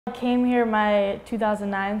I came here my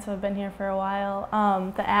 2009, so I've been here for a while.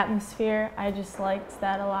 The atmosphere, I just liked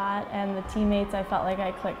that a lot, and the teammates I felt like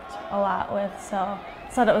I clicked a lot with, so I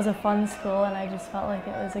thought it was a fun school and I just felt like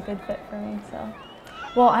it was a good fit for me. So,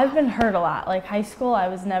 well, I've been hurt a lot. Like high school, I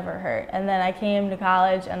was never hurt, and then I came to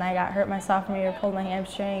college and I got hurt my sophomore year, pulled my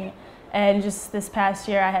hamstring, and just this past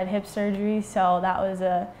year I had hip surgery, so that was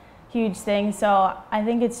a huge thing. So I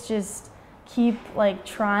think it's just keep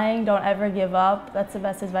trying, don't ever give up. That's the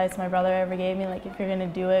best advice my brother ever gave me. Like if you're gonna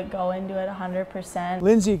do it, go into it 100%.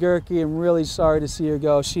 Lindsay Gierke, I'm really sorry to see her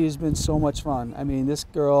go. She's been so much fun. I mean, this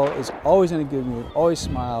girl is always in a good mood, always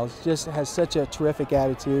smiles, just has such a terrific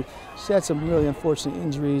attitude. She had some really unfortunate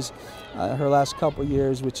injuries her last couple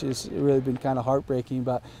years, which has really been kind of heartbreaking,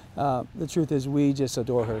 but the truth is we just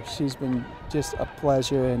adore her. She's been just a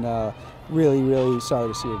pleasure, and really, really sorry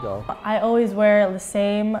to see her go. I always wear the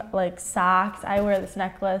same socks. I wear this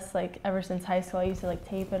necklace ever since high school. I used to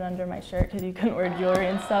tape it under my shirt because you couldn't wear jewelry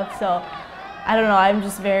and stuff. So I don't know, I'm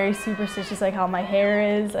just very superstitious, how my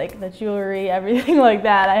hair is, the jewelry, everything like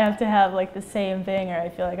that. I have to have the same thing or I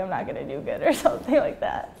feel like I'm not gonna do good or something like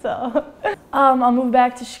that. So I'll move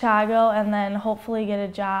back to Chicago and then hopefully get a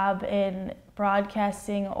job in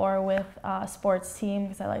broadcasting or with a sports team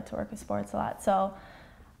because I like to work with sports a lot. So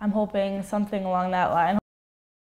I'm hoping something along that line.